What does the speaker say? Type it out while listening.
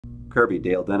Kirby,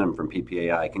 Dale Denham from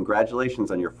PPAI.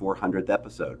 Congratulations on your 400th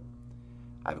episode.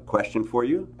 I have a question for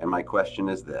you, and my question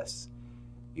is this.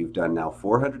 You've done now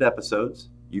 400 episodes,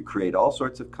 you create all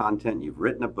sorts of content, you've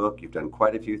written a book, you've done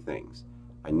quite a few things.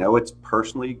 I know it's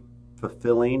personally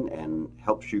fulfilling and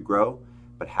helps you grow,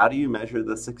 but how do you measure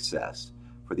the success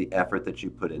for the effort that you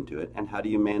put into it, and how do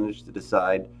you manage to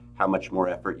decide how much more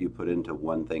effort you put into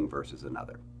one thing versus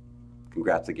another?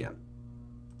 Congrats again.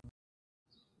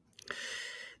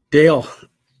 Dale,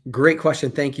 great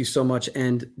question. Thank you so much,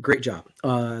 and great job.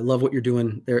 I love what you're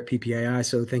doing there at PPAI,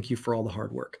 so thank you for all the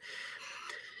hard work.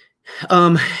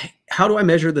 How do I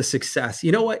measure the success?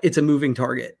 You know what? It's a moving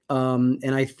target.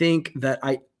 And I think that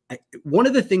one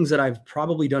of the things that I've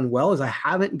probably done well is I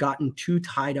haven't gotten too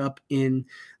tied up in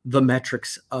the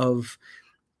metrics of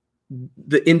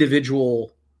the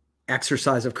individual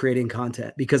exercise of creating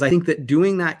content, because I think that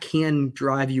doing that can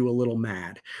drive you a little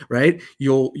mad, right?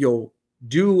 You'll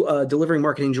do Delivering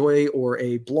Marketing Joy or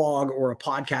a blog or a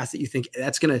podcast that you think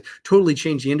that's going to totally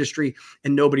change the industry,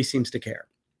 and nobody seems to care.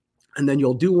 And then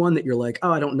you'll do one that you're like,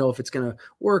 oh, I don't know if it's going to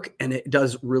work, and it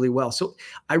does really well. So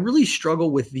I really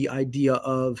struggle with the idea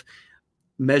of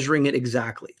measuring it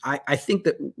exactly. I think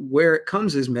that where it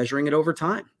comes is measuring it over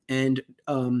time. And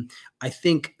I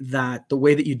think that the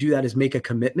way that you do that is make a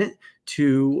commitment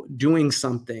to doing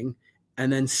something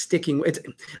and then sticking. It's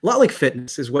a lot like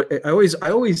fitness is what I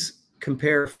always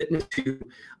compare fitness to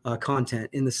content,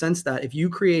 in the sense that if you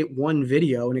create one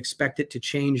video and expect it to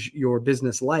change your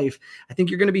business life, I think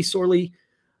you're going to be sorely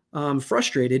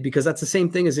frustrated, because that's the same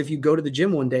thing as if you go to the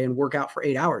gym one day and work out for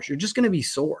 8 hours. You're just going to be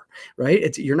sore,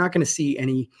 right? You're not going to see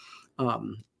any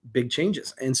big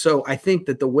changes. And so I think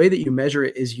that the way that you measure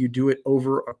it is you do it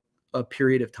over a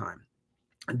period of time.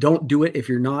 Don't do it if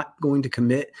you're not going to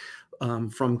commit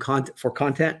for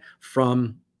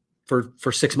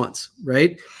 6 months,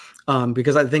 right?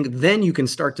 Because I think then you can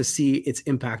start to see its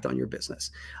impact on your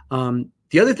business.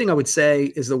 The other thing I would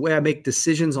say is the way I make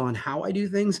decisions on how I do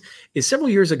things is, several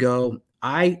years ago,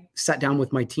 I sat down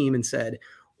with my team and said,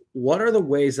 what are the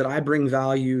ways that I bring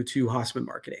value to Hasseman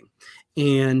marketing?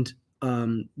 And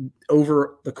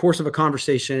over the course of a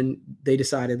conversation, they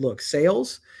decided, look,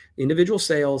 sales, individual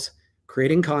sales,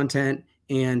 creating content,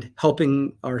 and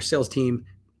helping our sales team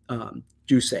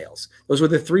do sales. Those were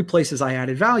the three places I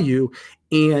added value.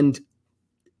 And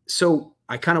so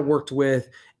I kind of worked with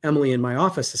Emily in my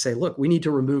office to say, look, we need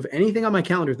to remove anything on my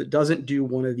calendar that doesn't do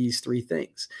one of these three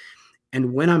things.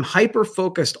 And when I'm hyper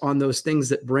focused on those things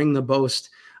that bring the most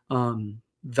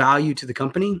value to the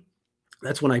company,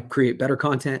 that's when I create better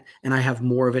content and I have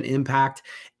more of an impact.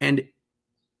 And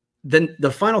then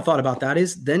the final thought about that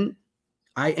is, then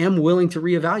I am willing to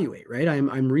reevaluate, right?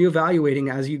 I'm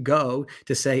reevaluating as you go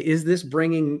to say, is this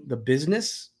bringing the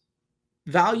business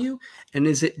value? And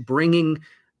is it bringing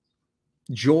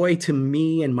joy to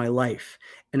me and my life?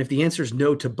 And if the answer is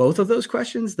no to both of those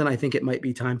questions, then I think it might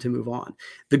be time to move on.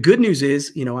 The good news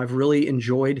is, I've really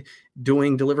enjoyed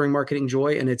doing Delivering Marketing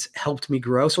Joy, and it's helped me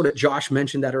grow. Sort of Josh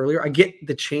mentioned that earlier. I get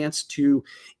the chance to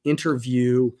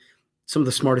interview some of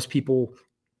the smartest people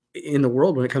in the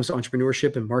world when it comes to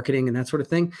entrepreneurship and marketing and that sort of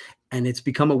thing. And it's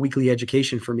become a weekly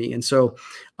education for me. And so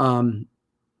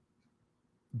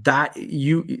Dale,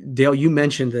 you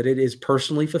mentioned that it is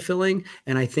personally fulfilling.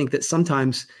 And I think that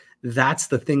sometimes that's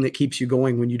the thing that keeps you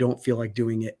going when you don't feel like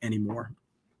doing it anymore.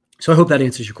 So I hope that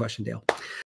answers your question, Dale.